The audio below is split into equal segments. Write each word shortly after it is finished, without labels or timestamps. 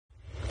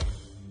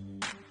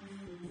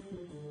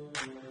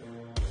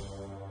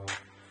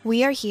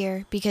We are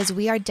here because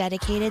we are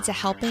dedicated to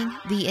helping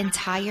the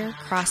entire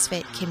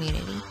CrossFit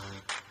community.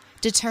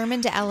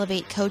 Determined to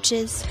elevate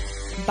coaches,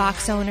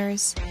 box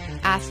owners,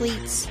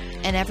 athletes,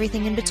 and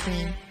everything in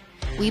between,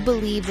 we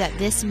believe that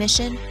this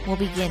mission will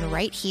begin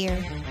right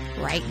here,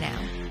 right now.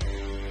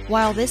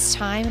 While this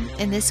time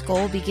and this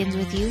goal begins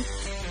with you,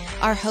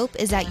 our hope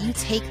is that you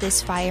take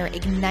this fire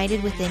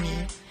ignited within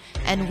you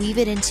and weave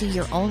it into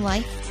your own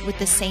life with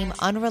the same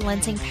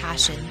unrelenting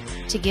passion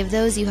to give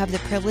those you have the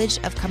privilege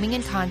of coming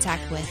in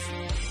contact with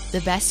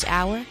the best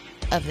hour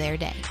of their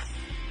day.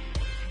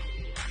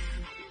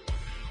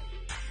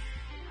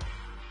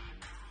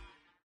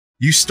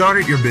 You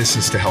started your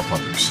business to help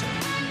others.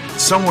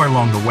 Somewhere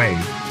along the way,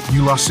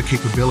 you lost the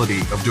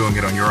capability of doing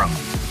it on your own.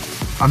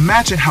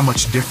 Imagine how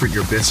much different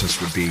your business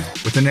would be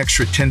with an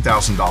extra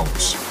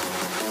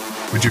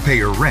 $10,000. Would you pay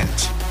your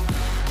rent?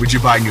 Would you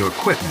buy new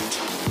equipment?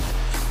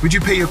 Would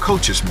you pay your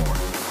coaches more?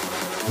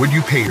 Would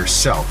you pay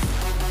yourself?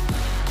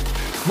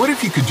 What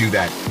if you could do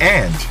that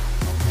and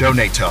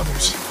donate to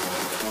others?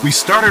 We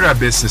started our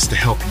business to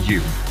help you.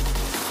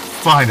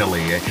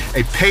 Finally,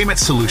 a payment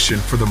solution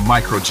for the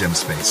micro gym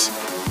space.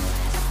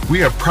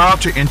 We are proud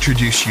to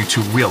introduce you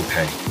to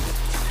WillPay,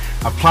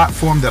 a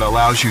platform that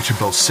allows you to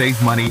both save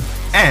money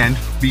and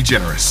be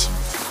generous.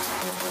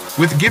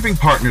 With giving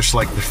partners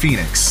like the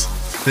Phoenix,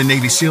 the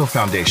Navy SEAL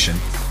Foundation,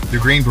 the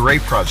Green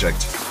Beret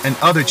Project, and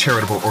other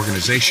charitable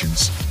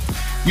organizations,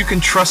 you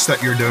can trust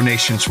that your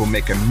donations will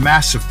make a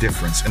massive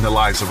difference in the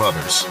lives of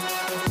others.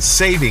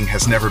 Saving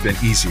has never been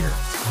easier.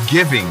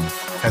 Giving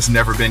has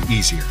never been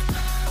easier.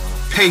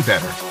 Pay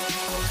better.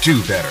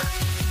 Do better.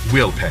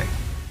 WillPay.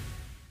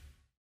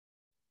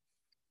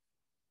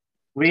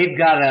 We've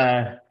got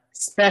a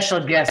special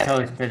guest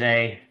host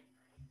today.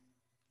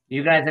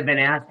 You guys have been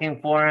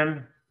asking for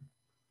him.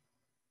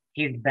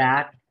 He's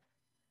back.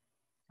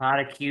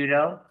 Todd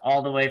Acuto,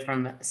 all the way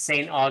from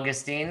St.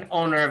 Augustine,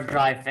 owner of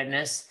Drive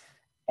Fitness.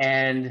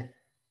 And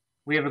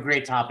we have a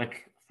great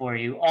topic for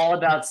you, all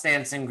about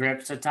stance and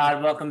grip. So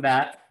Todd, welcome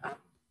back.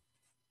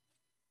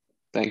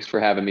 Thanks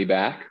for having me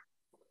back.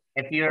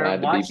 If you're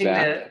watching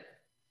the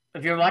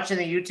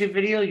YouTube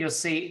video, you'll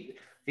see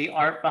the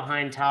art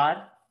behind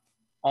Todd,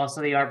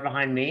 also the art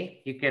behind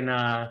me. You can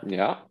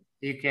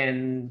you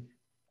can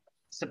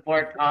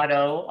support Todd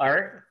O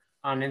Art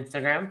on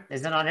Instagram.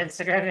 Is it on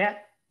Instagram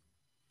yet?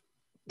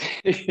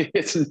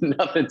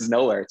 Nothing's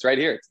nowhere. It's right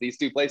here. It's these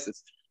two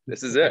places.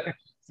 This is it.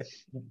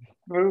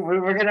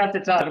 We're gonna have to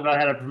talk about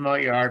how to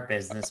promote your art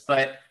business,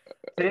 but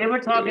today we're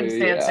talking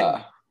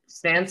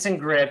stance and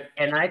grip,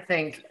 and I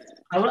think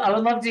I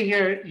would love to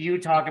hear you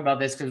talk about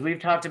this because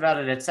we've talked about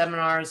it at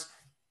seminars.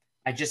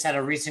 I just had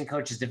a recent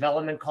coaches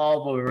development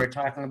call where we were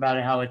talking about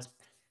it, how it's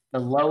the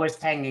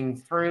lowest hanging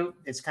fruit.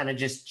 It's kind of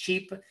just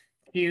cheap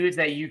cues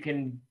that you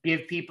can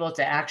give people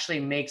to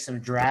actually make some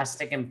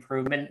drastic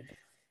improvement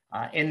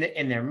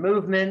in their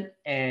movement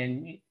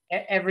and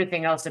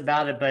everything else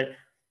about it. But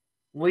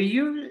will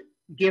you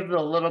give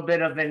a little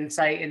bit of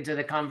insight into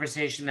the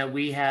conversation that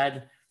we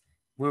had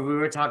where we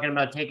were talking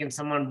about taking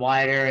someone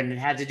wider and it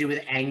had to do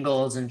with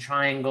angles and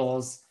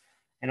triangles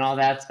and all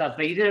that stuff?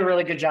 But you did a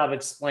really good job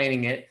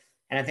explaining it,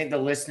 and I think the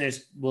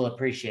listeners will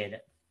appreciate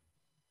it.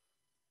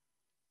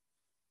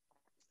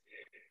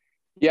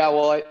 Yeah,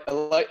 well,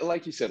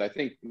 like you said, I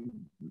think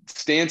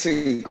stance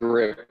and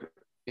grip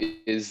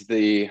is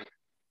the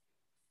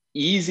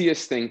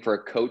easiest thing for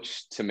a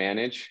coach to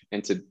manage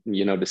and to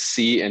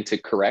see and to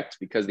correct,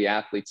 because the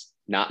athlete's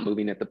not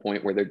moving at the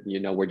point where they're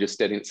we're just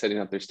setting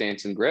up their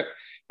stance and grip.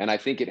 And I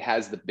think it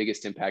has the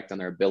biggest impact on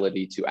their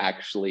ability to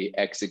actually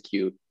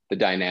execute the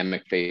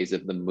dynamic phase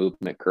of the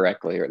movement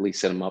correctly, or at least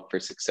set them up for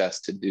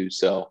success to do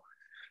so.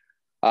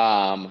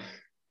 And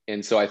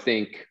so I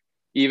think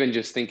even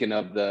just thinking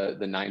of the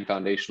 9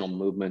 foundational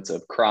movements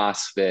of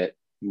CrossFit,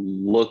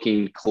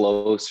 looking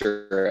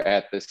closer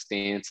at the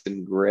stance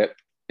and grip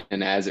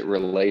and as it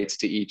relates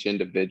to each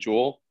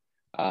individual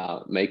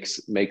makes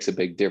a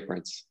big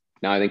difference.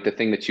 Now, I think the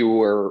thing that you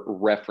were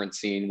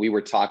referencing, we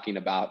were talking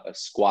about a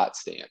squat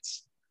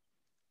stance.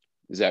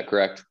 Is that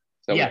correct? Is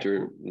that what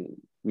you're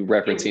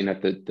referencing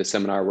at the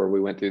seminar where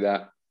we went through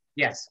that?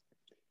 Yes.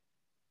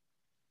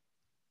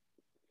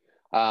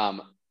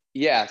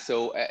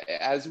 So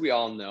as we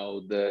all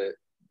know, the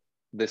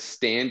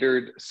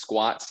standard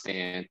squat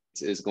stance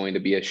is going to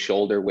be a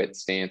shoulder width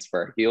stance for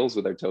our heels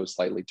with our toes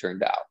slightly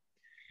turned out.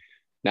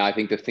 Now, I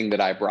think the thing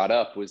that I brought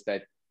up was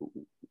that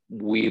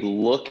we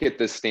look at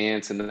the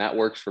stance and that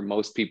works for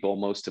most people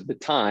most of the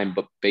time,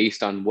 but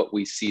based on what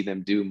we see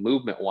them do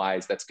movement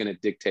wise, that's going to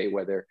dictate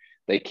whether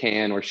they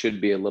can or should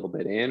be a little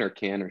bit in, or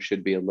can or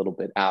should be a little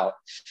bit out.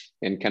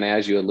 And kind of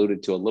as you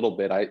alluded to a little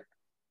bit,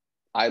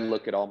 I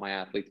look at all my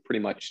athletes pretty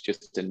much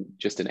just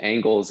in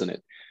angles, and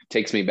it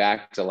takes me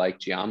back to like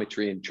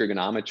geometry and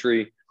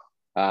trigonometry,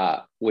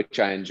 which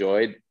I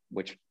enjoyed,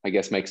 which I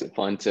guess makes it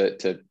fun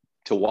to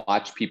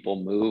watch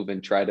people move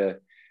and try to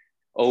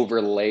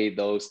overlay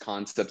those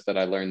concepts that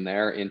I learned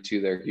there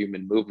into their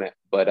human movement.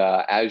 But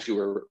as you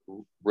were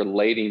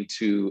relating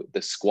to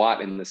the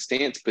squat and the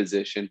stance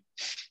position,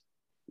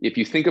 if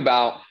you think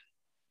about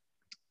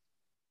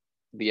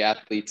the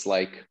athletes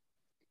like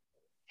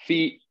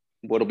feet.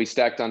 What'll be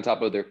stacked on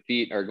top of their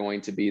feet are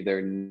going to be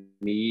their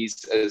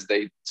knees as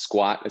they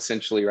squat,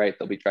 essentially, right?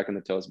 They'll be tracking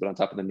the toes, but on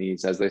top of the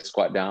knees as they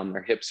squat down,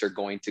 their hips are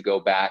going to go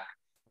back.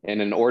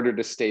 And in order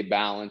to stay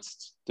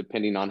balanced,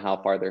 depending on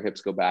how far their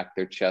hips go back,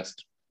 their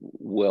chest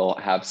will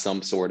have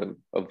some sort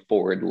of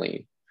forward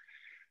lean.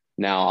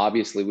 Now,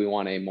 obviously, we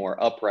want a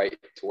more upright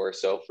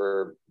torso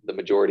for the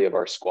majority of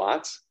our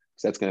squats.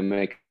 So that's going to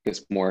make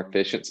us more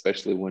efficient,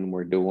 especially when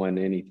we're doing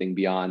anything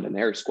beyond an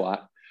air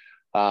squat.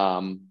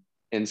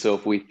 And so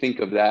if we think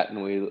of that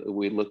and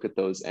we look at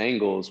those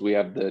angles, we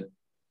have the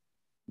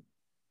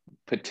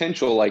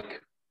potential,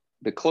 like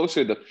the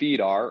closer the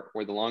feet are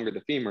or the longer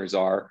the femurs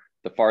are,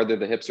 the farther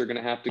the hips are going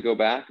to have to go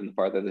back. And the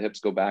farther the hips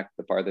go back,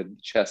 the farther the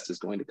chest is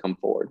going to come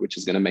forward, which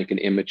is going to make an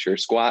immature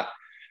squat,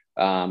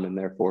 and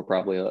therefore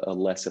probably a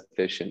less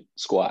efficient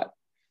squat.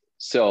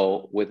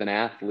 So with an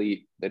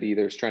athlete that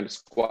either is trying to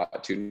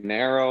squat too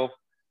narrow,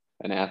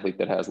 an athlete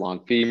that has long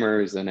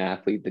femurs, an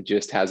athlete that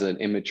just has an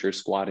immature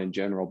squat in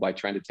general, by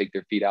trying to take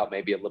their feet out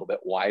maybe a little bit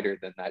wider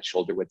than that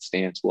shoulder width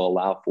stance will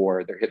allow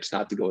for their hips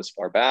not to go as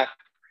far back,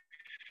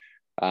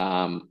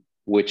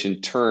 which in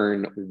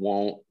turn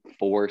won't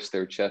force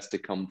their chest to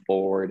come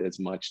forward as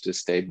much to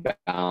stay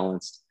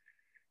balanced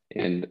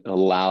and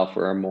allow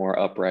for a more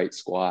upright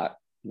squat,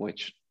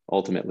 which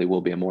ultimately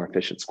will be a more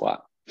efficient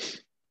squat.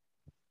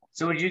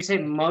 So would you say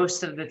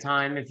most of the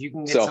time, if you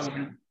can get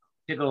someone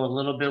to go a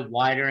little bit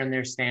wider in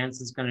their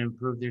stance, is going to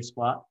improve their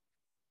squat?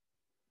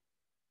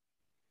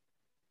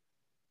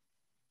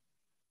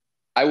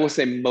 I will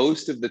say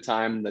most of the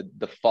time,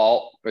 the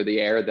fault or the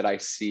error that I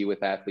see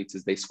with athletes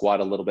is they squat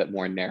a little bit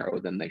more narrow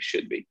than they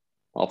should be.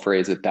 I'll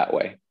phrase it that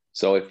way.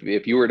 So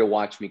if you were to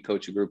watch me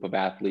coach a group of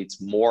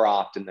athletes, more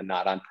often than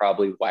not, I'm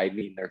probably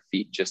widening their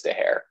feet just a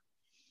hair.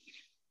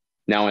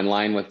 Now, in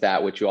line with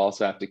that, what you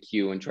also have to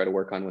cue and try to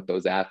work on with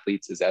those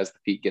athletes is as the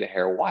feet get a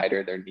hair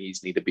wider, their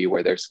knees need to be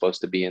where they're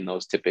supposed to be, and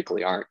those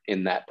typically aren't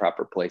in that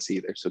proper place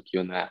either. So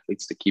cueing the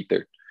athletes to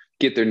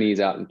get their knees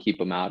out and keep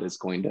them out is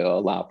going to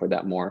allow for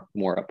that more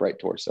upright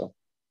torso.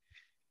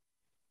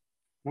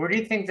 Where do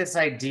you think this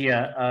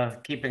idea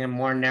of keeping a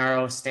more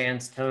narrow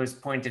stance, toes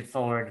pointed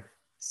forward,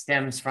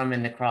 stems from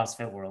in the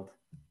CrossFit world?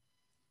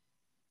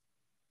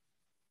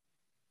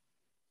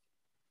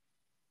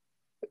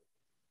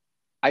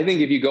 I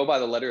think if you go by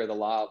the letter of the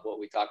law of what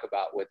we talk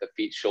about with the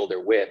feet shoulder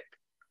width,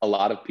 a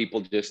lot of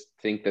people just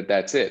think that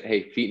that's it.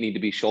 Hey, feet need to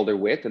be shoulder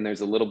width. And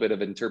there's a little bit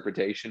of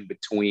interpretation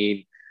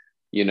between,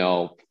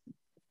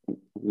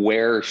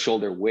 where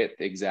shoulder width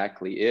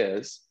exactly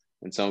is.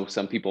 And so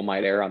some people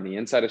might err on the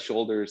inside of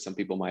shoulders. Some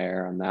people might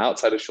err on the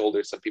outside of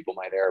shoulders. Some people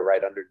might err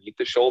right underneath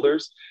the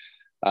shoulders.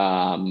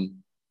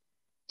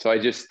 So I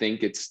just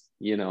think it's,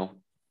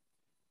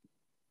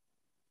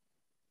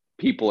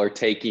 people are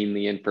taking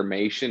the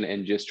information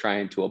and just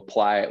trying to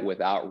apply it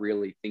without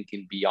really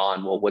thinking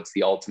beyond, well, what's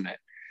the ultimate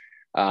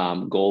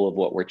goal of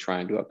what we're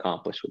trying to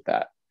accomplish with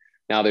that?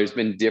 Now, there's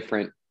been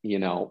different,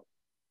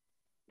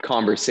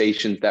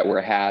 conversations that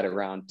were had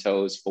around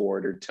toes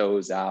forward or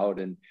toes out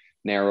and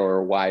narrow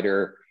or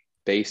wider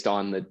based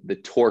on the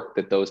torque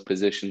that those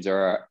positions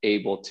are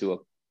able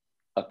to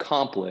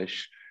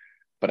accomplish.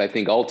 But I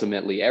think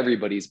ultimately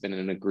everybody's been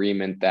in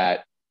agreement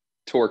that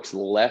torque's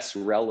less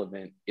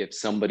relevant if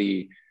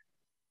somebody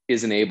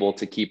isn't able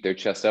to keep their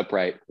chest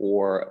upright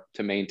or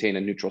to maintain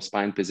a neutral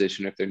spine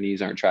position if their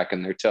knees aren't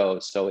tracking their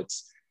toes. So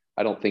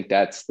I don't think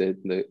that's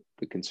the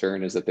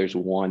concern, is that there's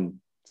one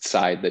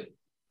side that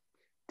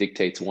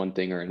dictates one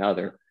thing or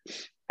another.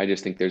 I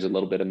just think there's a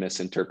little bit of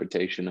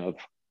misinterpretation of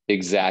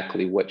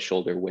exactly what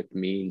shoulder width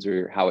means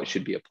or how it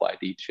should be applied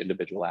to each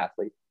individual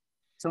athlete.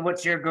 So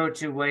what's your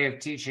go-to way of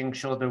teaching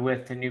shoulder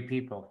width to new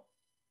people?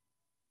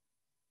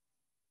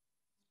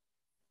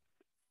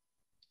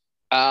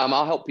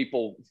 I'll help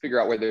people figure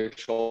out where their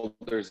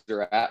shoulders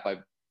are at by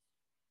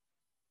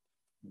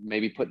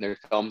maybe putting their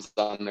thumbs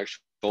on their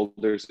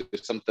shoulders or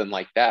something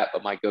like that.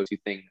 But my go-to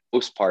thing,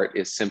 most part,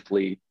 is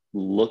simply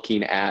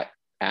looking at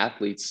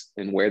athletes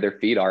and where their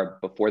feet are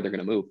before they're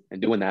going to move,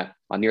 and doing that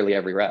on nearly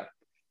every rep.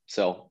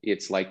 So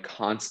it's like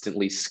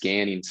constantly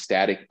scanning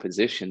static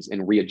positions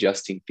and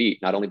readjusting feet,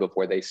 not only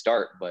before they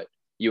start, but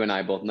you and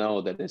I both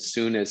know that as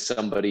soon as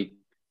somebody,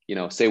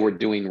 say we're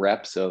doing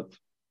reps of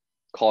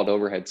called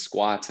overhead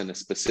squats in a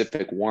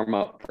specific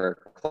warm-up for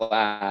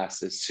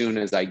class, as soon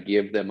as I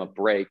give them a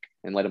break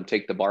and let them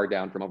take the bar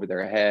down from over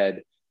their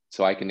head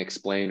so I can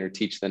explain or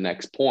teach the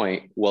next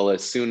point, well,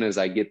 as soon as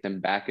I get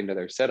them back into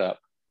their setup,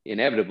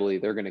 inevitably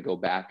they're going to go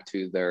back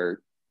to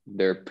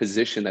their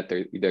position that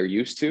they're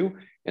used to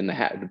and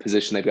the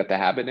position they've got the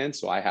habit in.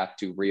 So I have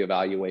to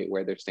reevaluate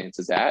where their stance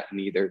is at and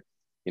either,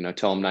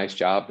 tell them nice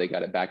job, they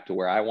got it back to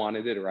where I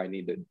wanted it, or I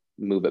need to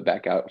move it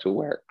back out to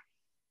where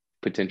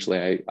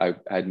potentially I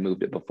had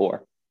moved it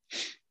before.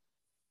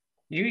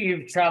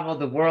 You've traveled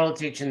the world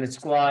teaching the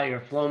squat,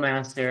 you're a flow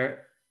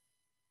master.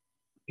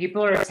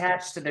 People are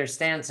attached to their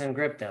stance and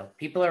grip though.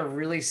 People are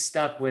really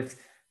stuck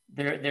with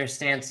their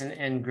stance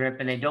and grip,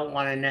 and they don't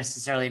want to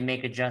necessarily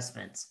make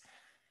adjustments.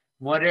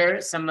 what are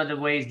some of the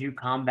ways you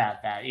combat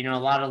that? You know, a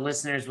lot of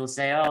listeners will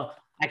say, oh,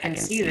 I can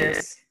see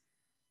this,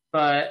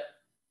 but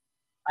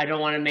I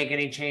don't want to make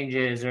any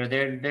changes, or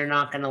they're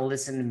not going to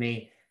listen to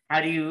me.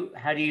 How do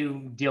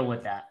you deal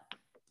with that?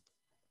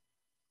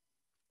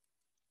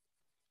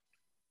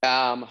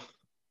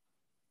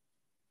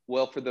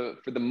 Well, for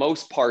the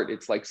most part,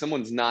 it's like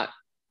someone's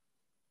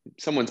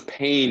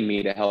paying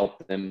me to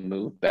help them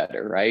move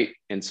better, right?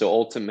 And so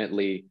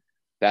ultimately,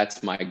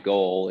 that's my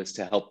goal, is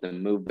to help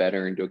them move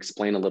better and to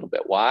explain a little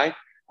bit why.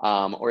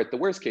 Or at the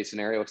worst case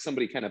scenario, if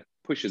somebody kind of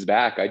pushes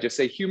back, I just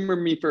say, humor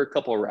me for a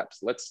couple of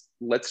reps.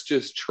 Let's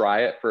just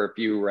try it for a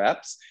few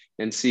reps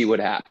and see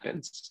what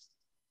happens.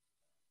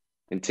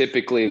 And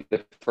typically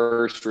the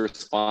first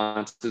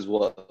response is,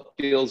 well, it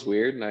feels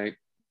weird. And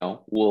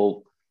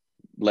will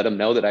let them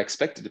know that I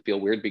expect it to feel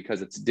weird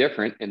because it's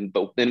different.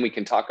 But then we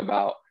can talk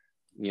about,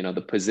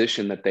 the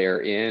position that they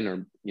are in,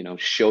 or,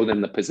 show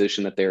them the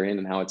position that they're in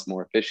and how it's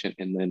more efficient,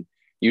 and then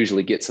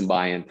usually get some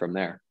buy-in from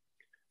there.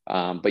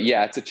 But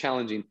yeah, it's a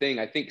challenging thing.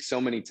 I think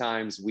so many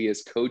times we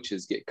as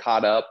coaches get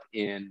caught up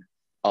in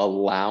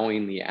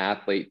allowing the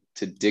athlete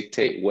to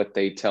dictate what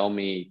they tell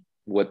me,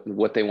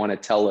 what they want to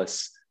tell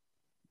us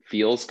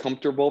feels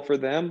comfortable for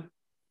them.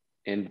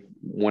 And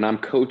when I'm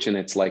coaching,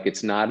 it's like,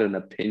 it's not an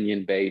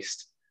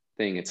opinion-based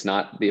thing. It's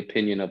not the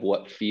opinion of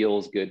what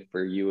feels good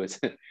for you as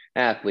an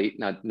athlete.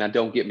 Now,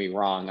 don't get me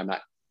wrong. I'm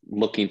not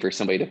looking for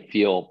somebody to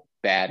feel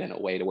bad in a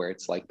way to where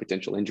it's like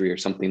potential injury or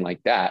something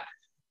like that.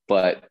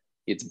 But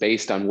it's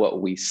based on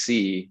what we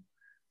see,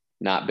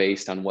 not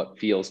based on what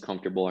feels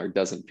comfortable or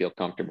doesn't feel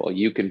comfortable.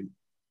 You can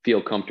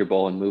feel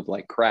comfortable and move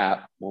like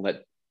crap. Well,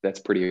 that's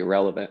pretty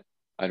irrelevant.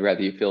 I'd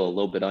rather you feel a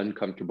little bit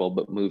uncomfortable,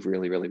 but move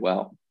really, really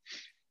well.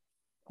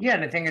 Yeah.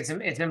 And I think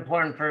it's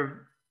important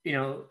for,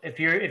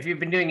 if you've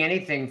been doing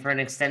anything for an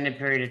extended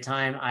period of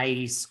time,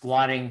 i.e.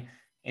 squatting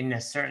in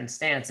a certain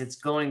stance, it's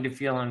going to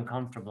feel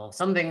uncomfortable.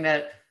 Something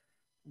that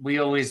we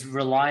always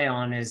rely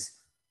on is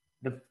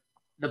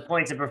the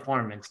points of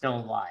performance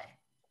don't lie.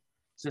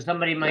 So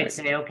somebody might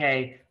say,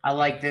 okay, I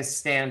like this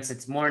stance.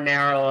 It's more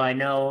narrow. I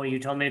know you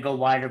told me to go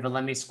wider, but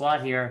let me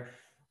squat here.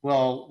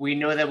 Well, we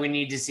know that we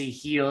need to see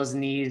heels,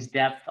 knees,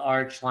 depth,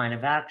 arch, line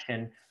of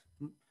action.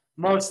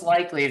 Most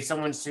likely, if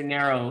someone's too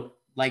narrow,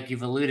 like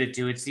you've alluded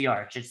to, it's the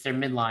arch, it's their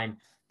midline.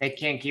 They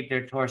can't keep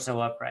their torso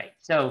upright.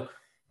 So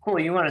cool,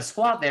 you want to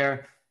squat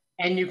there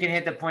and you can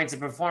hit the points of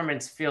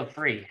performance, feel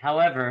free.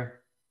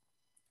 However,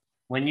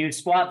 when you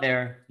squat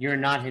there, you're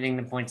not hitting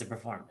the points of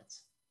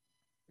performance.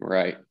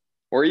 Right.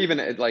 Or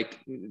even like,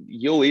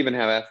 you'll even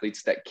have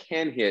athletes that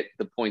can hit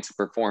the points of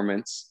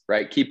performance,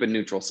 right? Keep a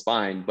neutral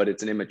spine, but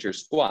it's an immature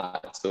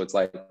squat. So it's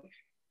like,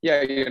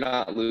 yeah, you're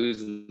not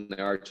losing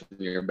the arch in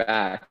your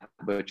back,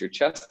 but your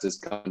chest is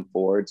coming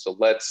forward. So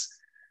let's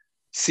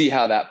see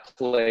how that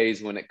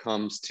plays when it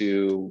comes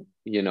to,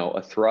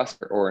 a thrust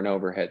or an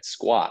overhead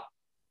squat.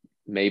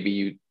 Maybe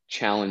you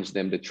challenge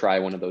them to try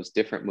one of those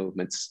different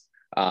movements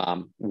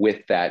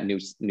with that new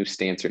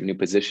stance or new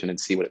position and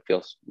see what it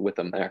feels with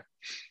them there.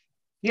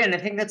 Yeah, and I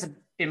think that's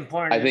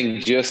important. I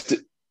think just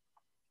an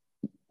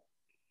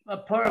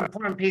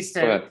important piece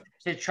to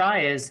try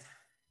is,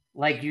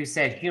 like you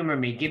said, humor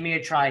me. Give me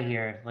a try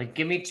here. Like,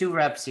 give me 2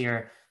 reps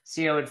here.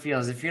 See how it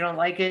feels. If you don't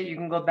like it, you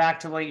can go back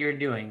to what you're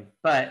doing.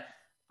 But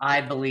I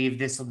believe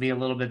this will be a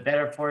little bit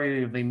better for you.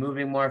 You'll be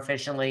moving more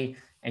efficiently,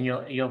 and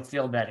you'll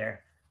feel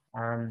better.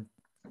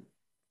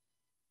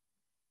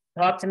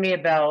 Talk to me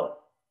about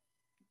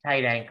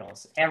tight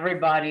ankles.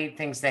 Everybody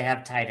thinks they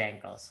have tight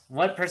ankles.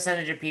 What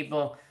percentage of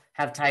people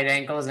have tight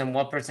ankles, and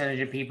what percentage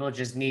of people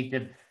just need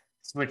to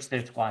switch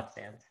their squat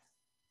stance?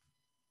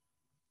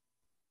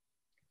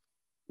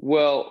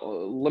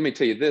 Well, let me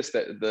tell you this,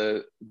 that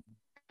the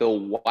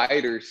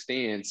wider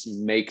stance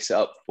makes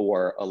up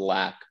for a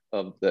lack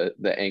of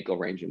the ankle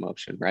range of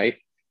motion, right?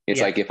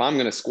 It's like, if I'm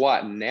going to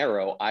squat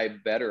narrow, I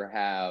better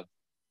have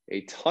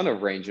a ton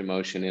of range of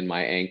motion in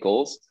my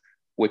ankles,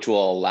 which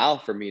will allow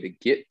for me to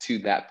get to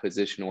that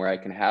position where I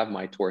can have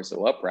my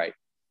torso upright.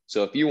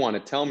 So if you want to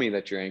tell me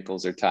that your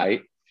ankles are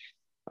tight,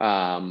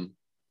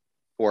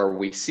 or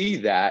we see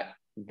that,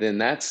 then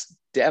that's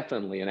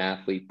definitely an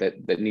athlete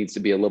that needs to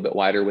be a little bit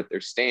wider with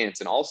their stance,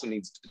 and also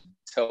needs to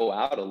toe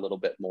out a little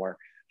bit more,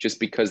 just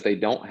because they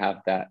don't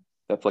have that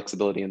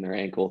flexibility in their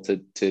ankle to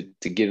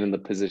get in the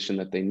position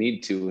that they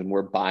need to. And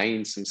we're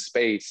buying some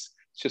space.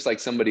 It's just like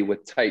somebody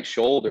with tight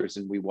shoulders,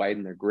 and we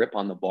widen their grip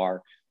on the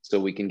bar so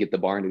we can get the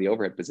bar into the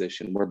overhead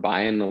position. We're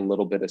buying a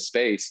little bit of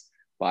space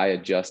by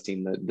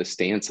adjusting the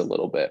stance a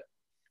little bit.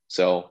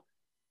 So,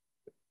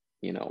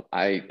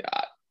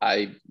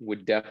 I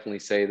would definitely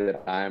say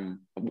that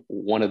I'm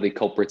one of the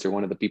culprits, or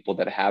one of the people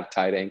that have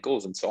tight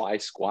ankles. And so I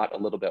squat a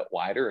little bit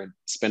wider and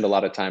spend a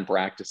lot of time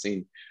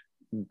practicing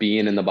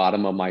being in the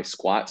bottom of my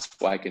squat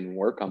so I can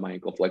work on my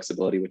ankle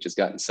flexibility, which has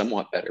gotten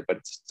somewhat better, but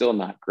it's still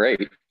not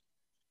great.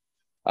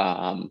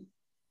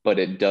 But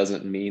it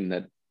doesn't mean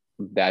that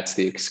that's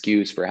the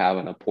excuse for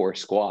having a poor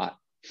squat.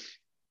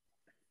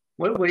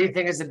 What do you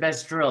think is the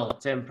best drill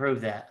to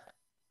improve that?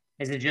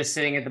 Is it just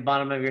sitting at the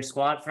bottom of your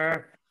squat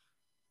for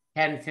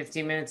 10,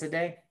 15 minutes a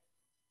day?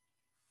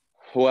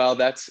 Well,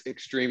 that's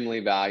extremely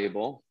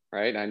valuable,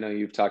 right? I know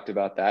you've talked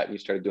about that and you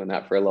started doing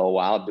that for a little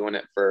while, doing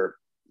it for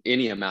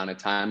any amount of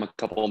time, a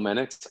couple of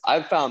minutes.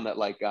 I've found that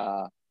like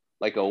a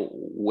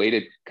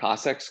weighted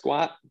Cossack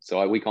squat,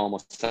 so we call them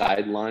a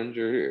side lunge,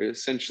 or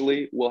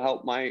essentially will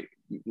help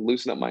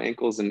loosen up my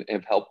ankles and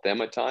have helped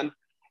them a ton.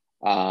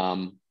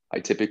 I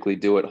typically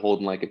do it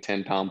holding like a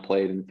 10-pound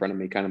plate in front of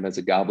me, kind of as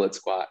a goblet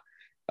squat,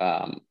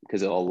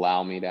 because it'll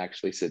allow me to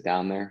actually sit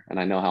down there. And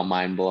I know how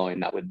mind-blowing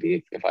that would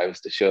be if I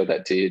was to show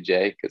that to you,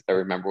 Jay, because I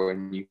remember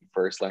when you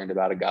first learned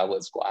about a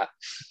goblet squat.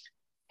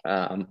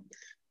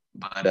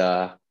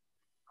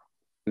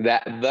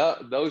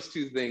 Those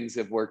two things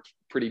have worked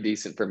pretty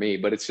decent for me,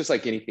 but it's just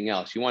like anything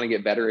else. You want to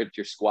get better at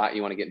your squat,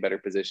 you want to get in better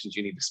positions,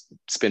 you need to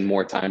spend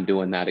more time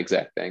doing that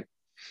exact thing.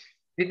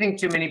 Do you think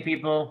too many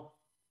people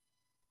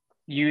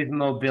use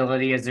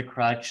mobility as a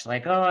crutch?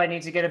 Like, oh, I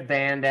need to get a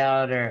band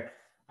out, or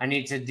I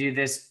need to do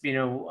this,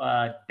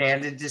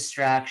 banded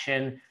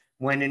distraction,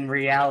 when in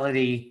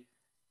reality,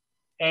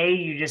 A,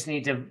 you just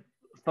need to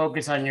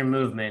focus on your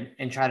movement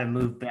and try to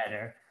move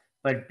better.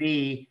 But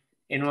B,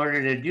 in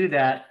order to do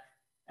that,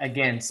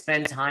 again,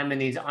 spend time in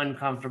these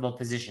uncomfortable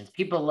positions.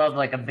 People love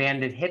like a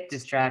banded hip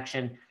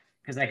distraction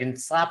because I can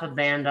slap a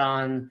band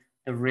on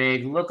the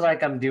rig, look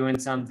like I'm doing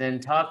something,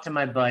 talk to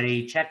my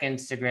buddy, check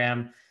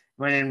Instagram,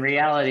 when in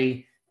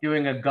reality,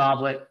 doing a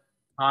goblet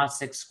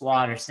Cossack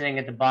squat or sitting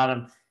at the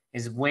bottom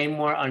is way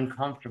more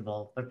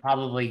uncomfortable, but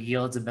probably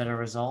yields a better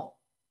result.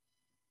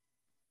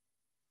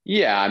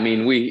 Yeah, I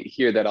mean, we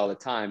hear that all the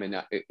time, and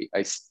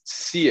I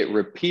see it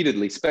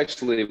repeatedly,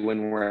 especially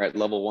when we're at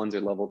level 1s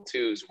or level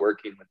 2s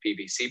working with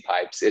PVC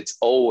pipes. It's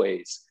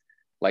always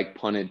like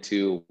punted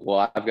to,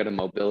 well, I've got a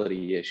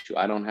mobility issue.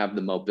 I don't have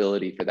the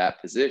mobility for that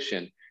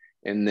position.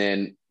 And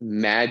then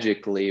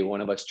magically,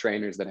 one of us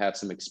trainers that have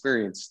some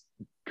experience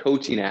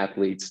coaching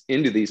athletes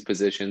into these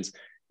positions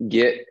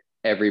get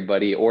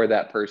everybody or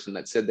that person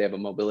that said they have a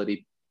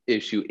mobility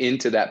issue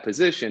into that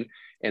position.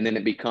 And then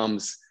it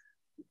becomes,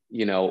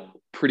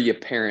 pretty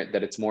apparent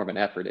that it's more of an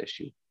effort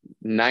issue.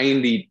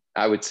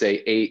 I would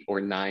say 8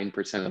 or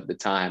 9% of the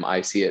time,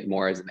 I see it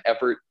more as an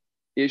effort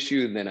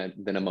issue than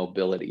a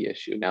mobility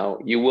issue. Now,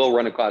 you will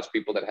run across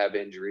people that have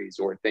injuries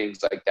or things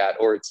like that,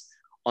 or it's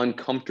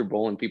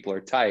uncomfortable and people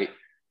are tight,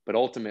 but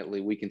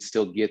ultimately we can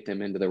still get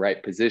them into the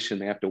right position.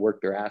 They have to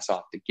work their ass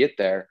off to get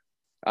there.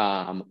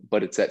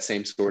 But it's that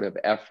same sort of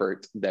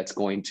effort that's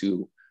going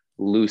to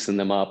loosen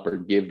them up or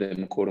give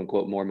them quote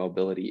unquote more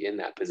mobility in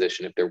that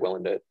position if they're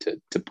willing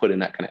to put in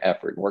that kind of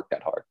effort and work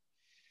that hard.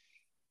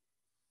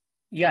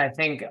 Yeah, I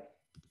think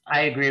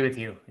I agree with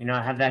you.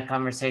 I have that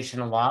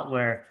conversation a lot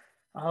where,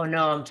 oh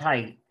no, I'm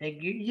tight.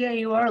 Yeah,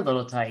 you are a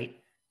little tight,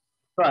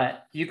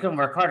 but you can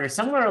work harder.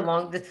 Somewhere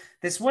along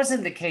this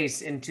wasn't the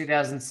case in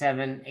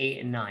 2007, 8,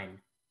 and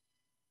 9.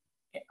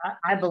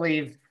 I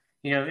believe,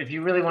 if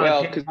you really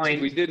want to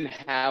pinpoint, we didn't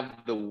have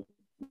the.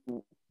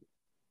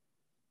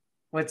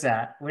 What's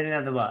that? We didn't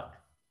have the what?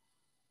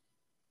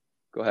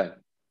 Go ahead.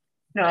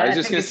 No, I was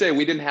just going to say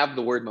we didn't have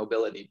the word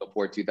mobility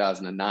before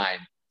 2009.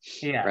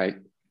 Yeah. Right.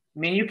 I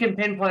mean, you can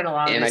pinpoint a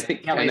lot of this.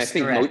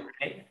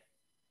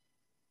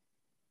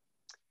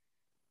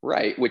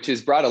 Right, which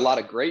has brought a lot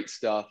of great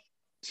stuff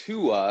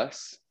to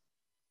us,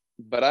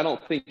 but I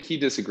don't think he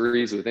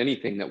disagrees with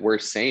anything that we're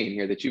saying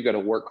here, that you've got to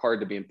work hard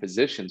to be in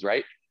positions,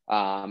 right?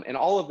 And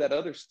all of that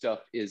other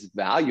stuff is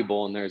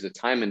valuable and there's a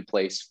time and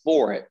place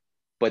for it.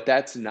 But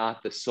that's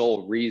not the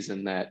sole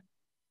reason that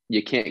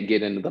you can't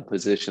get into the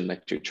position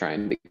that you're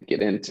trying to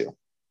get into.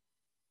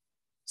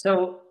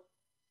 So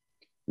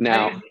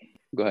now,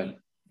 go ahead.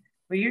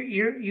 Well,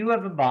 you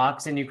have a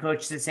box and you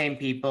coach the same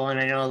people, and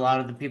I know a lot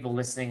of the people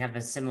listening have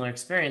a similar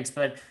experience,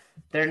 but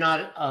they're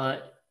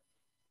not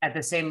at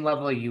the same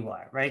level you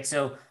are, right?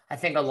 So I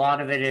think a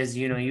lot of it is,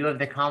 you have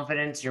the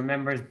confidence, your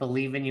members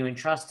believe in you and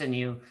trust in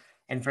you,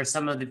 and for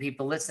some of the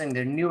people listening,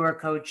 they're newer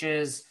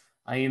coaches.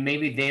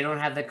 Maybe they don't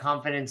have the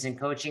confidence in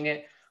coaching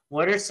it.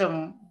 What are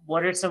some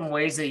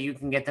ways that you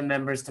can get the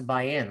members to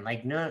buy in?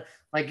 Like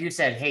you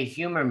said, hey,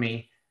 humor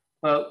me,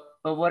 but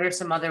what are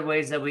some other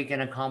ways that we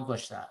can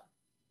accomplish that?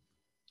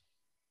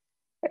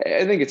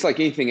 I think it's like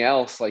anything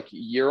else. Like,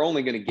 you're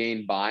only going to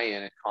gain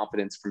buy-in and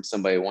confidence from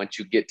somebody once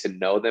you get to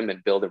know them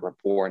and build a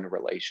rapport and a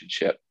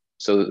relationship.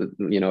 So,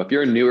 if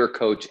you're a newer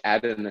coach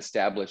at an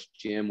established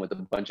gym with a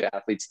bunch of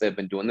athletes that have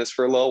been doing this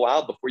for a little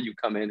while, before you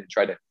come in and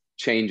try to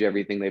change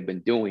everything they've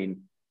been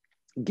doing,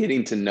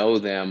 getting to know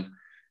them,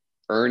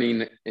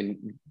 earning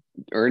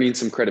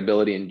some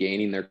credibility and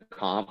gaining their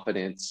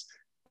confidence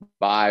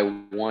by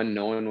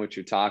knowing what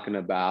you're talking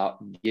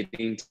about,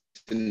 getting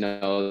to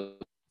know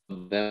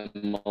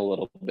them a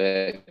little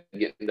bit,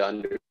 getting to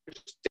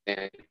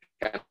understand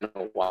kind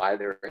of why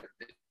they're in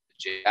the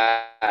gym,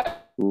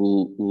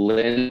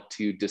 lend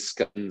to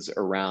discussions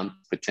around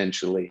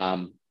potentially,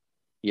 a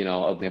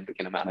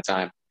significant amount of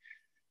time.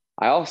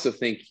 I also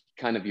think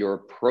kind of your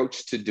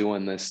approach to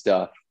doing this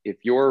stuff, if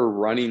you're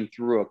running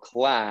through a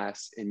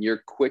class and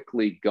you're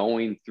quickly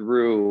going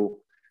through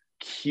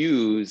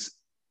cues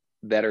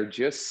that are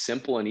just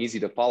simple and easy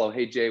to follow.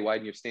 Hey, Jay,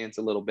 widen your stance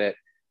a little bit.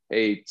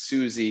 Hey,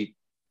 Susie,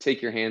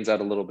 take your hands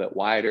out a little bit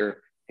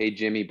wider. Hey,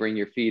 Jimmy, bring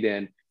your feet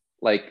in.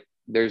 Like,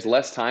 there's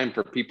less time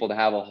for people to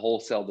have a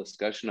wholesale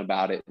discussion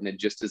about it. And it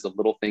just is a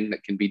little thing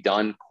that can be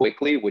done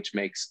quickly, which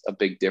makes a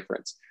big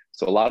difference.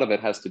 So a lot of it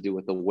has to do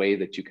with the way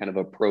that you kind of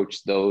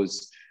approach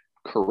those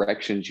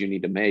corrections you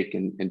need to make.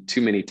 And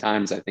too many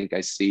times, I think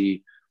I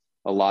see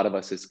a lot of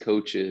us as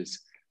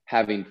coaches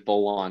having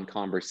full-on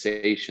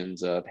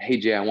conversations of, hey,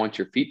 Jay, I want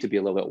your feet to be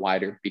a little bit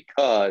wider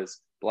because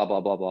blah,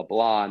 blah, blah, blah,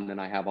 blah. And then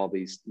I have all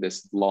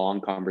this long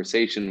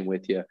conversation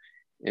with you.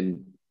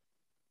 And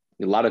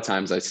a lot of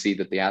times I see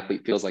that the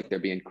athlete feels like they're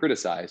being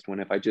criticized, when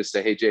if I just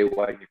say, hey, Jay,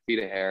 widen your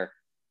feet a hair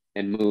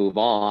and move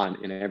on,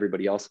 and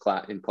everybody else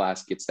in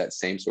class gets that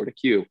same sort of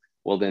cue,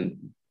 well, then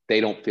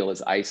they don't feel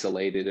as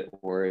isolated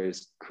or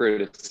as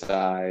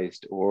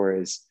criticized or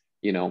as,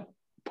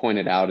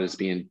 pointed out as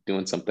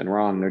doing something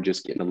wrong. They're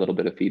just getting a little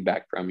bit of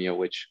feedback from you,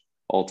 which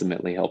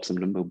ultimately helps them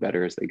to move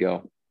better as they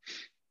go.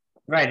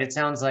 Right. It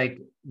sounds like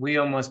we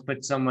almost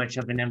put so much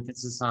of an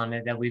emphasis on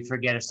it that we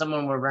forget. If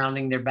someone were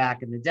rounding their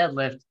back in the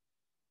deadlift,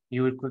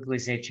 you would quickly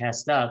say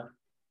chest up.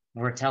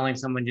 We're telling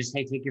someone just,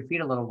 hey, take your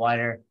feet a little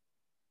wider.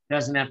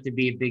 Doesn't have to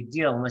be a big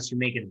deal unless you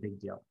make it a big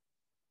deal.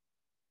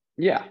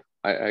 Yeah,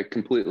 I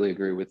completely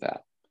agree with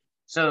that.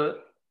 So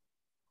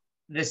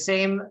the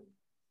same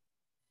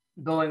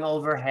going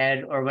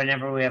overhead or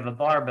whenever we have a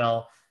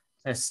barbell,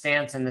 the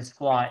stance and the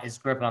squat is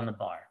grip on the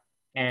bar.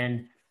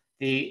 And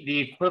the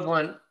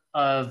equivalent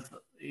of,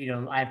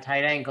 I have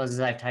tight ankles is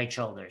I have tight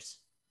shoulders.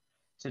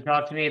 So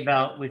talk to me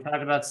about, we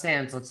talked about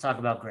stance, let's talk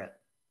about grip.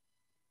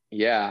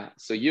 Yeah.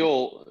 So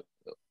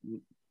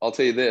I'll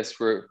tell you this,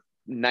 for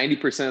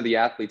 90% of the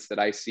athletes that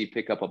I see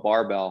pick up a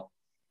barbell,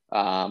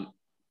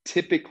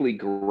 typically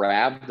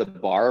grab the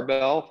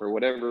barbell for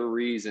whatever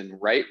reason,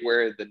 right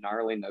where the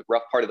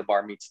rough part of the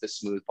bar meets the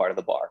smooth part of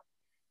the bar.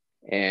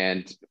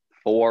 And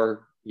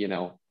for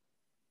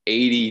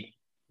 90%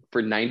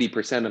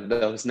 of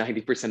those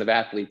 90% of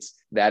athletes,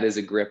 that is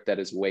a grip that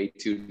is way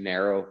too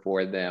narrow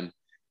for them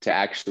to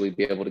actually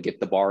be able to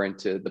get the bar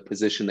into the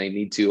position they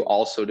need to,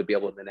 also to be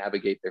able to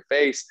navigate their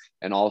face,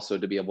 and also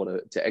to be able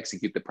to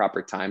execute the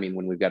proper timing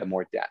when we've got a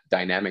more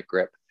dynamic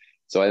grip.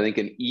 So I think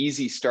an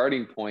easy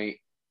starting point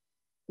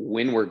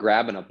when we're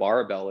grabbing a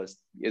barbell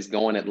is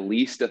going at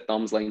least a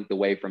thumb's length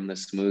away from the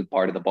smooth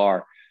part of the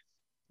bar.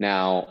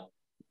 Now,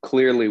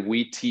 clearly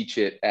we teach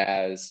it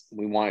as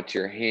we want it to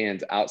your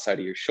hands outside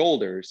of your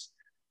shoulders.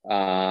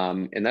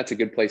 And that's a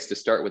good place to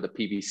start with a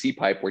PVC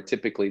pipe, where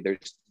typically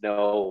there's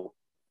no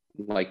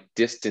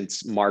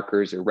distance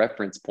markers or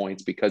reference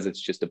points because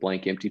it's just a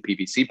blank empty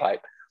PVC pipe.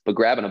 But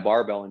grabbing a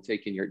barbell and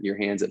taking your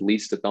hands at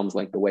least a thumb's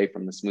length away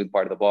from the smooth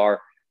part of the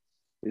bar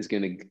is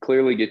going to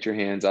clearly get your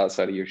hands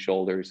outside of your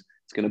shoulders.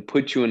 It's going to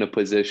put you in a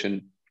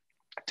position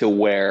to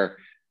where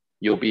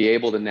you'll be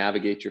able to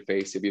navigate your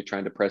face if you're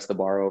trying to press the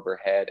bar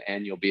overhead,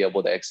 and you'll be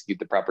able to execute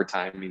the proper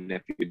timing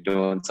if you're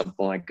doing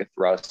something like a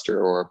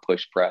thruster or a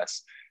push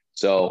press.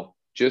 So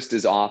just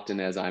as often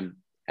as I'm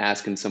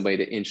asking somebody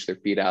to inch their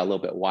feet out a little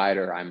bit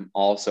wider, I'm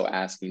also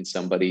asking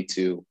somebody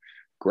to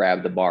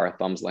grab the bar a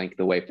thumb's length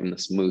away from the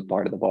smooth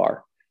part of the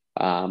bar.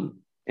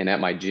 And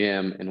at my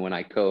gym and when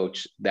I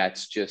coach,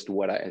 that's just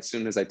what as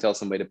soon as I tell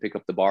somebody to pick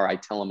up the bar, I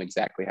tell them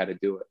exactly how to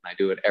do it. And I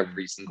do it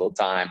every single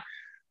time.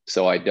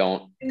 So I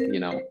don't,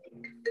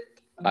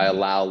 I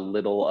allow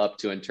little up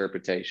to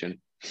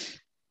interpretation.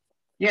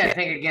 Yeah, I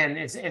think again,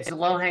 it's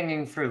low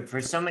hanging fruit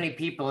for so many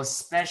people,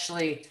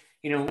 especially,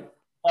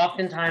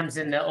 oftentimes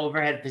in the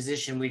overhead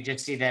position, we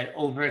just see that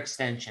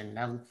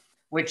overextension,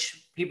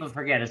 which people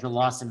forget is the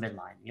loss of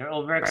midline. You're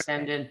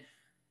overextended.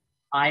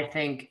 I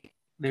think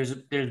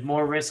there's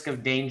more risk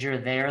of danger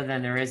there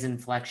than there is in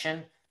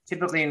flexion.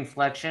 Typically in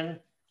flexion,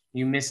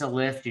 you miss a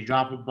lift, you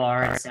drop a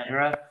bar,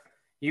 etc.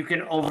 You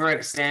can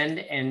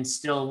overextend and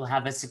still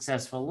have a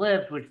successful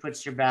lift, which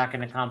puts your back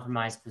in a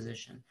compromised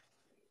position.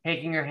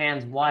 Taking your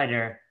hands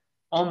wider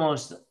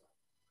almost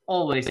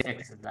always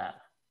fixes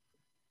that.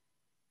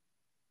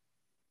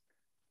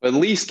 At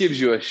least gives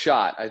you a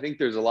shot. I think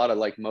there's a lot of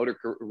motor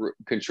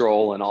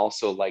control and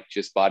also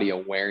just body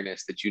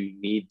awareness that you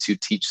need to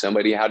teach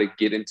somebody how to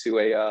get into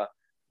a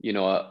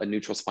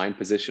neutral spine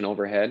position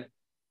overhead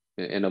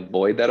and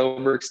avoid that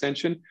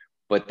overextension.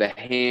 But the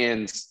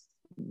hands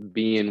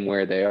being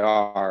where they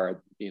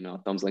are,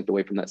 thumbs length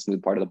away from that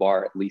smooth part of the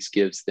bar, at least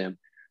gives them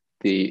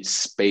the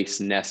space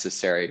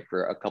necessary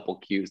for a couple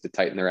cues to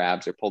tighten their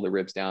abs or pull their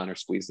ribs down or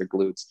squeeze their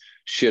glutes,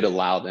 should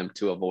allow them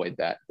to avoid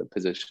the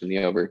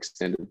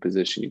overextended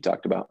position you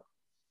talked about.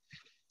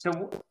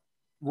 So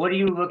what are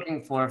you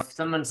looking for? If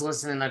someone's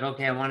listening,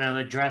 okay, I want to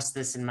address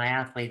this in my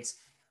athletes,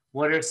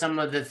 what are some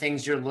of the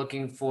things you're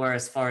looking for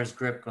as far as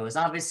grip goes?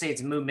 Obviously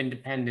it's movement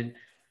dependent.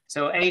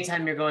 So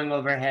anytime you're going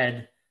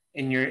overhead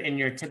in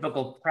your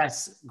typical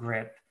press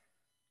grip,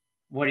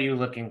 what are you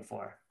looking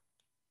for?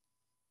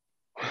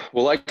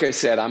 Well, like I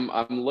said, I'm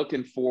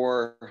looking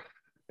for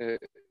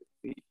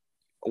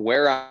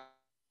where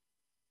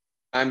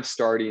I'm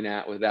starting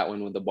at with that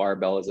one with the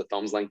barbell is a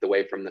thumb's length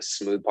away from the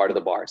smooth part of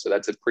the bar. So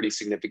that's a pretty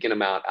significant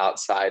amount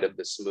outside of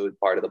the smooth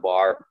part of the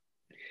bar.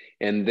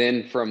 And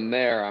then from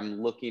there,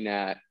 I'm looking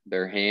at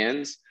their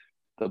hands.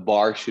 The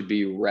bar should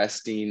be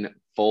resting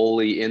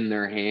fully in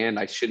their hand.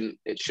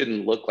 It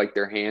shouldn't look like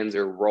their hands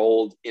are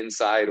rolled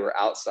inside or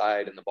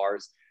outside and the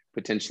bar's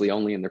potentially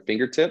only in their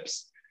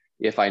fingertips.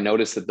 If I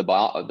notice that the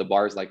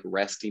bar is like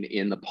resting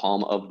in the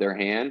palm of their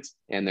hand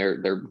and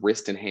their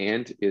wrist and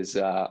hand is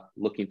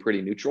looking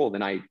pretty neutral,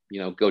 then I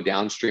go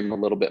downstream a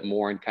little bit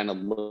more and kind of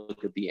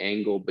look at the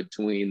angle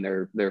between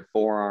their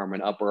forearm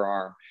and upper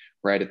arm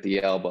right at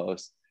the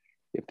elbows.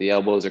 If the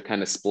elbows are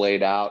kind of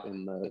splayed out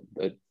and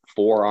the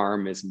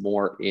forearm is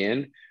more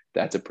in,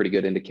 that's a pretty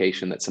good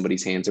indication that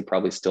somebody's hands are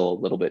probably still a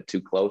little bit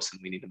too close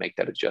and we need to make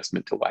that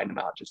adjustment to widen them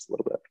out just a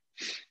little bit.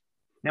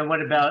 Now,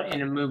 what about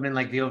in a movement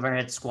like the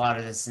overhead squat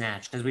or the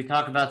snatch? Because we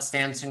talk about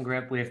stance and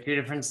grip. We have two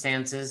different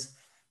stances,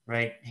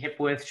 right? Hip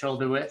width,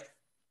 shoulder width,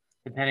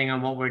 depending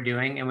on what we're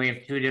doing. And we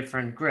have two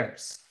different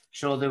grips,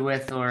 shoulder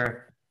width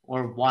or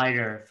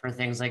wider for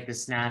things like the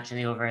snatch and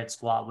the overhead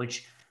squat,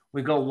 which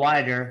we go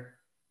wider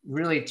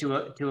really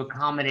to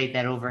accommodate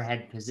that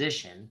overhead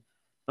position.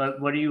 But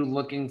what are you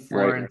looking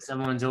for in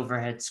someone's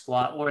overhead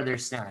squat or their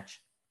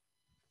snatch?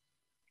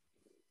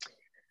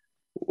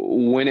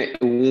 When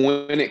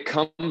it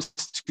comes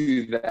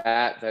to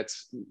that,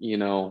 that's,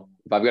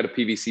 if I've got a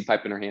PVC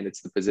pipe in our hand,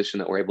 it's the position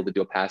that we're able to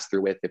do a pass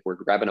through with. If we're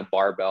grabbing a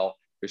barbell,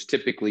 there's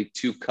typically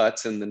two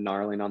cuts in the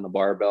knurling on the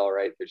barbell,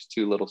 right? There's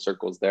two little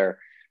circles there.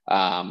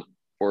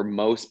 For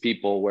most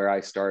people, where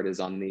I start is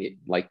on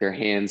their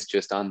hands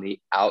just on the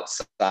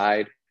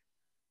outside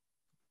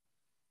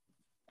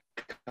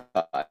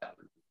cut.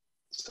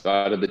 So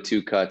out of the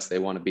two cuts, they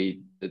want to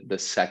be the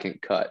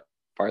second cut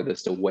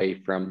farthest away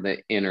from the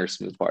inner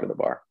smooth part of the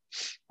bar.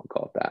 I'll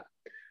call it that.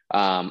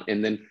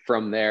 And then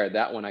from there,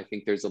 that one, I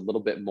think there's a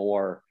little bit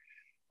more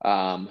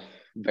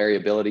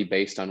variability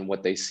based on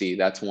what they see.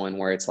 That's one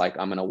where it's like,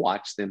 I'm going to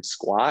watch them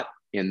squat,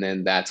 and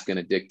then that's going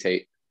to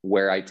dictate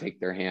where I take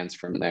their hands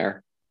from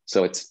there.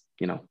 So it's,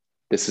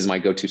 this is my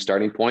go-to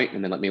starting point,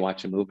 and then let me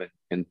watch them move it,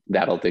 and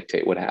that'll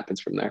dictate what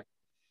happens from there.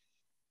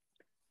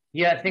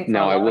 Yeah, I think.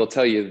 Now, I will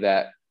tell you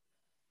that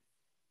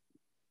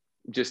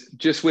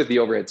just with the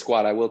overhead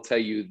squat, I will tell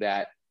you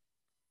that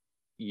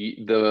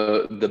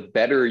the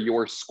better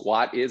your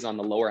squat is on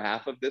the lower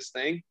half of this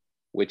thing,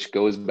 which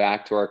goes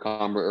back to our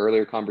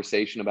earlier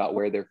conversation about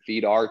where their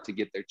feet are to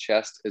get their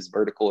chest as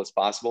vertical as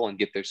possible and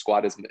get their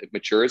squat as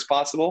mature as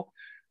possible,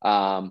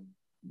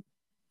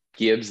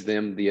 gives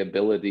them the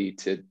ability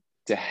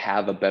to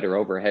have a better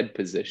overhead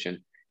position.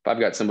 If I've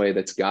got somebody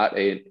that's got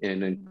an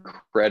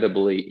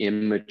incredibly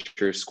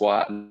immature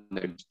squat and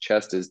their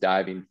chest is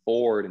diving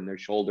forward and their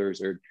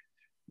shoulders are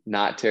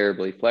not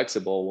terribly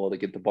flexible, well, to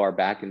get the bar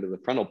back into the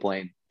frontal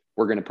plane,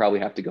 we're going to probably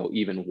have to go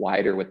even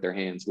wider with their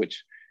hands,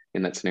 which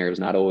in that scenario is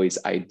not always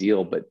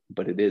ideal,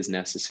 but it is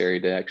necessary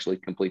to actually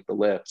complete the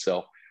lift.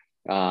 So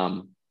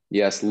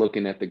yes,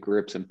 looking at the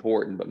grip's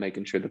important, but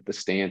making sure that the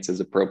stance is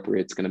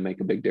appropriate is going to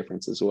make a big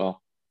difference as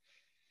well.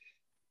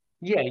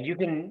 Yeah, you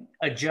can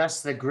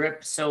adjust the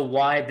grip so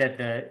wide that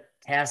the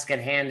task at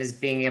hand is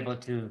being able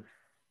to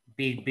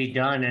be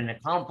done and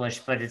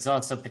accomplished, but it's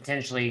also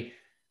potentially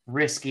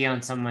risky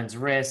on someone's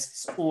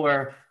wrists,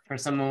 or for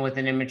someone with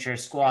an immature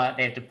squat,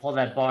 they have to pull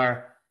that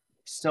bar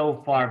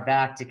so far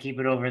back to keep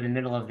it over the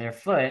middle of their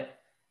foot,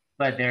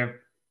 but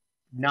they're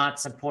not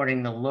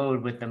supporting the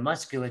load with the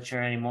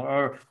musculature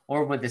anymore,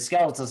 or with the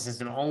skeletal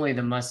system, only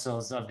the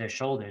muscles of their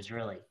shoulders,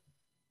 really.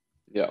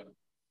 Yeah.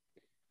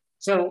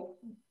 So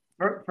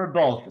for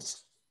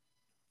both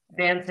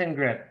stance and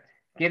grip,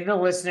 give the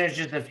listeners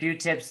just a few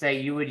tips that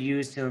you would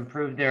use to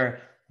improve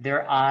their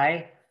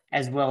eye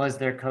as well as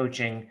their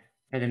coaching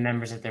for the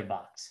members of their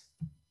box.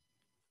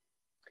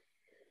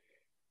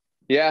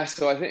 Yeah,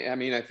 so I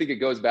think it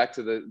goes back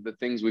to the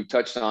things we've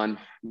touched on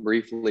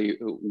briefly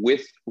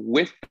with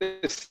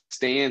the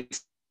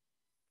stance.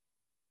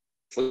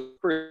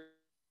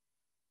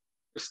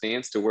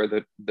 Stance to where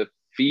the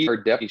feet are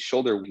definitely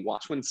shoulder.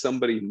 Watch when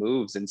somebody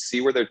moves and see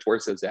where their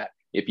torso's at.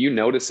 If you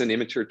notice an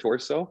immature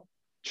torso,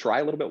 try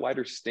a little bit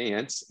wider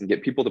stance and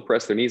get people to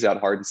press their knees out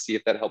hard and see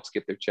if that helps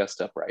get their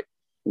chest upright.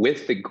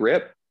 With the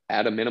grip,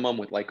 at a minimum,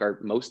 with like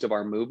most of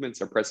our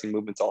movements, our pressing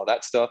movements, all of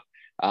that stuff,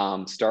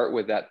 start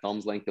with that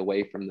thumb's length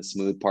away from the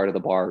smooth part of the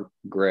bar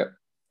grip.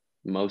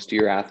 Most of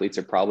your athletes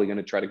are probably going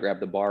to try to grab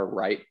the bar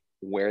right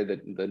where the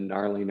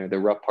knurling or the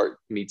rough part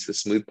meets the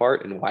smooth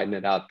part and widen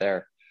it out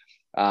there.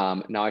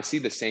 Now I see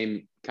the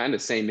same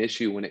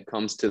issue when it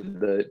comes to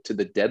the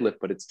deadlift,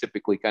 but it's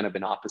typically kind of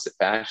in opposite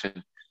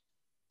fashion.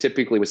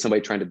 Typically with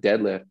somebody trying to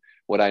deadlift,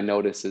 what I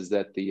notice is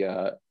that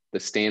the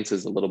stance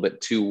is a little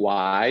bit too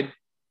wide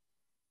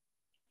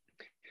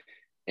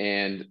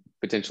and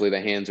potentially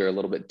the hands are a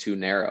little bit too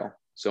narrow.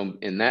 So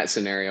in that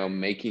scenario,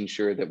 making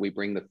sure that we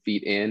bring the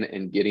feet in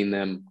and getting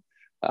them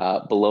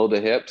below the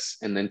hips,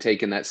 and then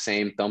taking that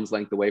same thumb's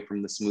length away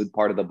from the smooth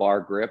part of the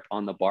bar grip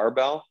on the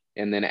barbell.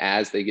 And then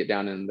as they get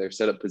down in their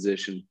setup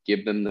position,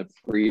 give them the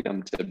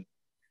freedom to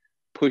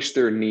push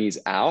their knees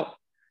out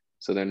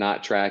so they're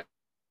not tracking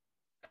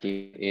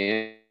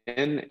in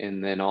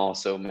and then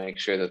also make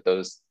sure that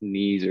those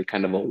knees are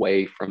kind of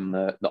away from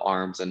the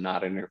arms and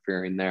not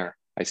interfering there.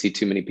 I see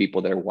too many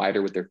people that are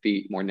wider with their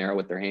feet, more narrow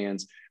with their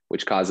hands,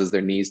 which causes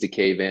their knees to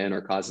cave in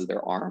or causes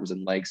their arms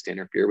and legs to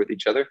interfere with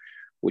each other,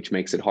 which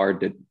makes it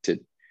hard to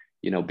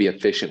be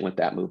efficient with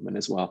that movement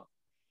as well.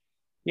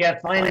 Yeah, I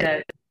find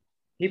that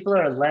people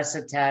are less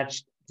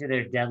attached to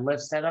their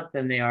deadlift setup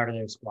than they are to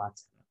their squat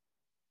setup.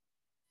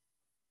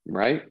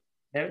 Right.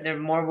 They're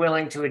more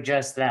willing to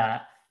adjust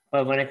that.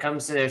 But when it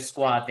comes to their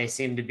squat, they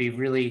seem to be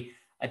really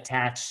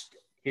attached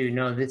to,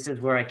 no, this is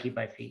where I keep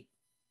my feet.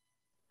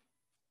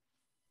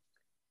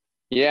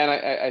 Yeah,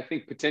 and I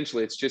think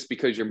potentially it's just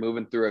because you're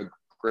moving through a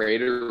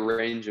greater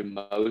range of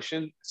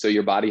motion. So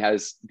your body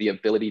has the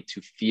ability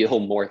to feel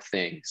more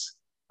things,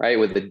 right?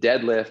 With the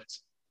deadlift,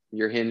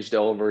 you're hinged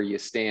over, you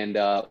stand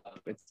up.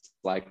 It's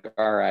like,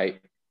 all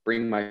right,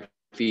 bring my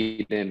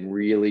feet in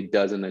really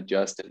doesn't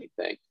adjust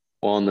anything.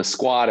 Well, in the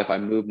squat, if I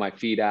move my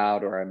feet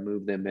out or I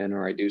move them in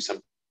or I do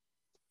something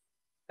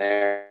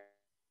there,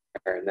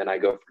 and then I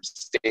go from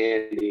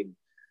standing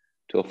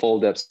to a full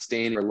depth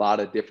standing, a lot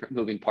of different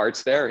moving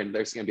parts there. And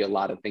there's going to be a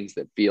lot of things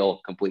that feel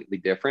completely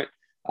different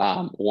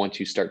once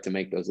you start to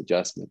make those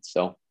adjustments.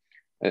 So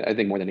I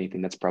think more than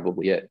anything, that's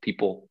probably it.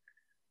 People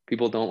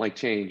don't like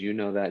change. You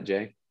know that,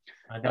 Jay.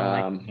 I don't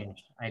like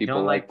change.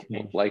 People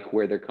like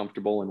where they're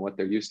comfortable and what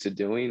they're used to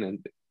doing.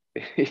 And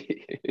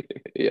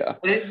yeah.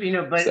 But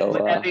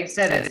with that being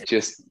said,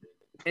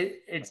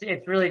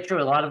 it's really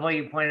true. A lot of what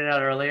you pointed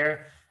out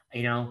earlier,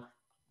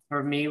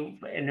 for me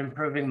in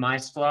improving my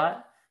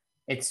squat,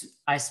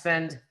 I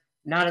spend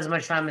not as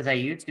much time as I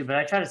used to, but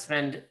I try to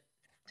spend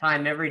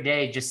time every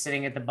day just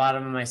sitting at the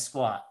bottom of my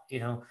squat.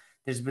 There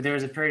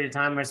was a period of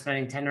time where I was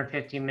spending 10 or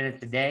 15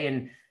 minutes a day,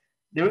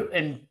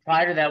 and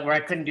prior to that where I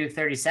couldn't do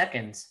 30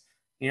 seconds.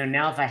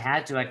 Now if I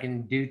had to, I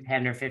can do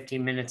 10 or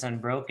 15 minutes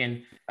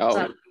unbroken.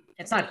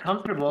 It's not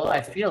comfortable.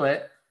 I feel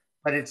it,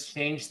 but it's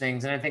changed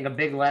things. And I think a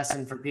big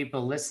lesson for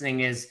people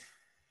listening is,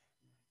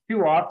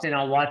 too often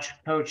I'll watch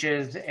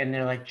coaches and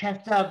they're like,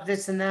 chest up,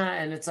 this and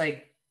that. And it's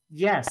like,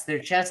 yes, their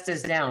chest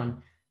is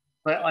down,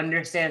 but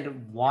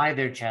understand why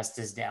their chest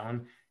is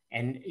down.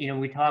 And,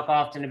 we talk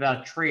often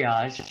about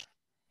triage.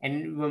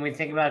 And when we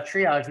think about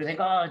triage, we think,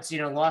 oh, it's,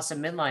 loss of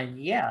midline.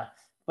 Yeah,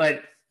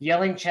 but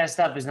yelling chest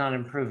up is not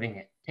improving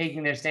it.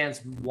 Taking their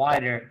stance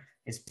wider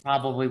is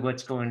probably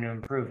what's going to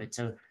improve it.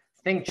 So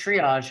think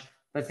triage,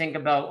 but think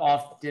about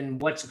often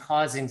what's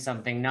causing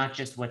something, not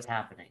just what's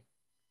happening.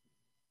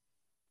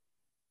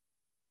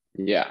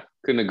 Yeah,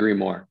 couldn't agree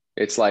more.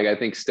 It's like, I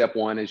think step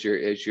one is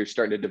you're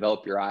starting to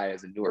develop your eye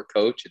as a newer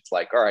coach. It's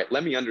like, all right,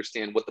 let me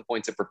understand what the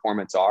points of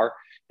performance are,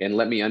 and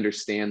let me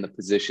understand the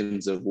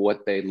positions of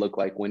what they look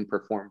like when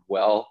performed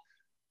well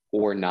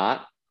or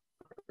not,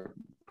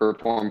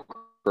 performed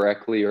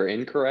correctly or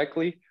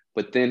incorrectly.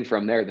 But then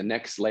from there, the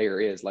next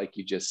layer is, like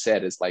you just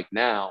said, is like,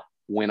 now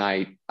when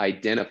I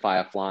identify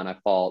a flaw and a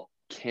fault,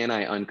 can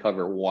I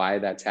uncover why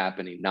that's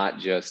happening? Not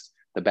just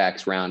the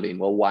back's rounding.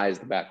 Well, why is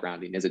the back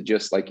rounding? Is it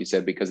just, like you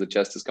said, because the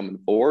chest is coming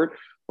forward,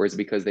 or is it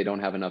because they don't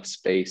have enough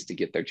space to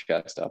get their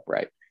chest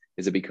upright?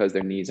 Is it because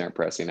their knees aren't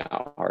pressing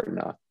out hard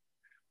enough?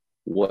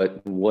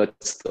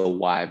 What's the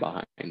why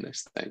behind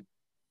this thing?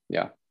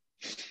 Yeah.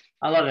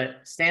 I love it.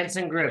 Stance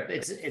and grip.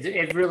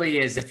 It really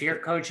is. If you're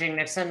coaching,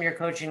 next time you're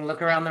coaching,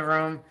 look around the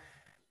room.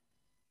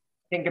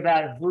 Think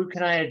about who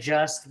can I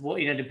adjust?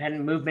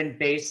 Dependent movement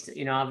based.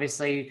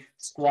 Obviously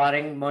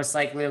squatting, most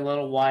likely a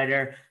little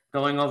wider.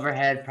 Going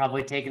overhead,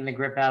 probably taking the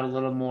grip out a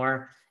little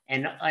more.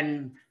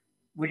 And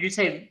would you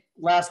say,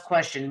 last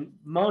question,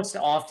 most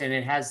often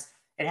it has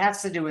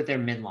to do with their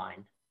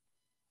midline,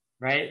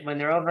 right? When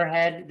they're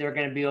overhead, they're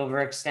going to be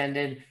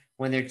overextended.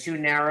 When they're too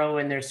narrow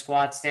in their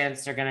squat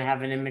stance, they're going to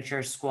have an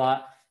immature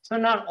squat. So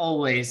not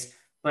always,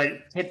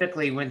 but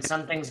typically when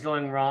something's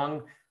going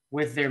wrong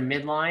with their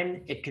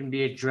midline, it can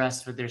be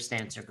addressed with their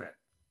stance or grip.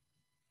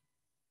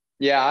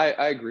 Yeah,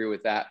 I agree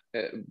with that.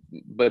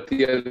 But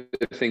the other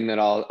thing that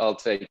I'll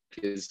take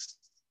is,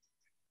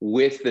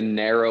 with the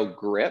narrow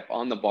grip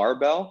on the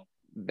barbell,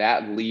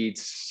 that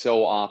leads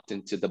so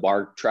often to the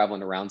bar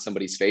traveling around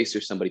somebody's face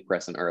or somebody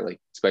pressing early,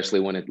 especially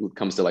when it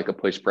comes to like a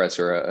push press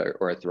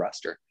or a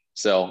thruster.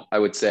 So I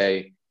would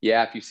say,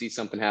 yeah, if you see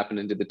something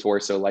happening to the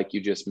torso, like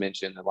you just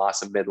mentioned, a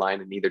loss of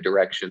midline in either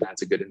direction,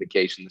 that's a good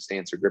indication the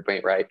stance or grip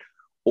ain't right.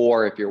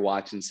 Or if you're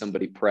watching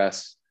somebody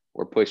press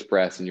or push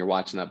press and you're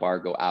watching that bar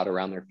go out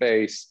around their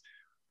face,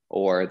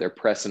 or they're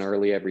pressing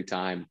early every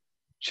time,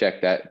 check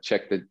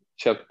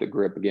the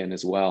grip again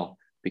as well,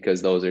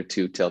 because those are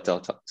two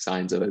telltale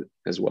signs of it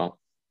as well.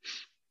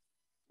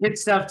 Good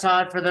stuff,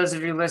 Todd. For those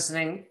of you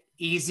listening,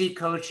 easy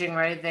coaching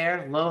right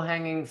there,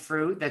 low-hanging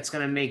fruit that's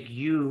going to make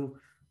you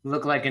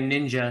look like a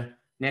ninja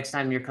next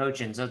time you're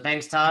coaching. So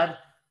thanks, Todd.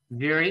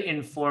 Very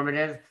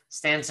informative.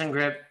 Stance and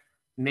grip.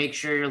 Make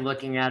sure you're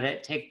looking at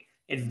it. Take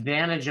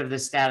advantage of the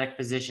static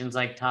positions,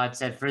 like Todd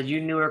said. For you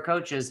newer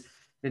coaches,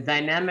 the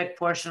dynamic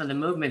portion of the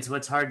movement's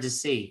what's hard to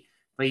see.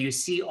 But you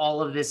see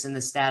all of this in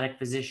the static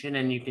position,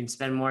 and you can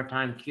spend more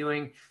time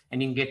cueing,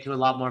 and you can get to a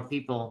lot more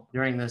people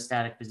during those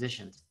static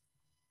positions.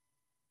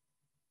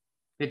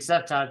 Good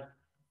stuff, Todd.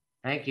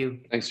 Thank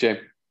you. Thanks,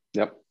 Jay.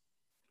 Yep.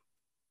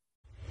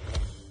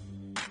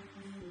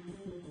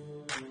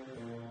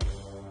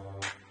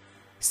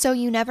 So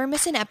you never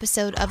miss an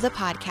episode of the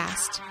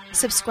podcast,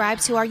 subscribe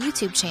to our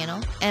YouTube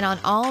channel and on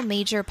all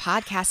major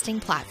podcasting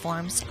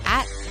platforms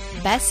at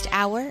Best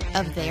Hour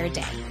of Their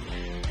Day.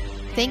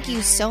 Thank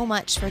you so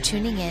much for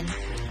tuning in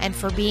and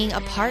for being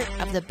a part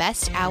of the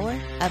best hour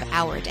of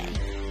our day.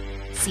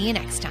 See you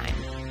next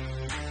time.